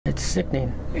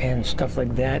sickening. And stuff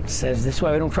like that says, this is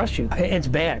why we don't trust you. It's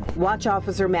bad. Watch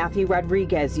Officer Matthew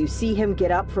Rodriguez. You see him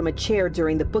get up from a chair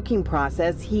during the booking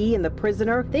process. He and the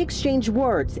prisoner, they exchange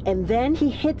words, and then he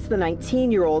hits the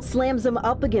 19-year-old, slams him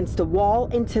up against a wall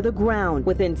into the ground.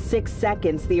 Within 6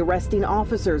 seconds, the arresting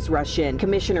officers rush in.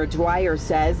 Commissioner Dwyer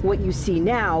says what you see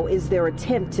now is their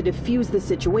attempt to defuse the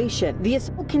situation. The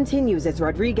assault continues as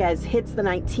Rodriguez hits the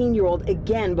 19-year-old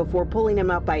again before pulling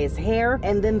him up by his hair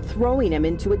and then throwing him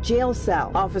into a jail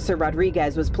cell. Officer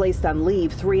Rodriguez was placed on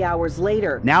leave 3 hours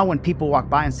later. Now when people walk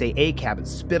by and say ACAB and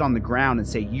spit on the ground and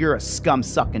say you're a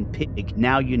scum-sucking pig,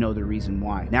 now you know the reason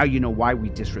why. Now you know why we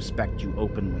disrespect you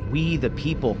openly. We, the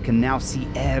people, can now see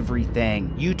everything.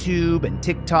 YouTube and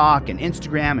TikTok and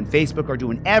Instagram and Facebook are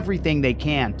doing everything they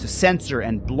can to censor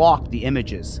and block the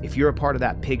images. If you're a part of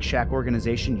that pig shack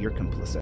organization, you're complicit.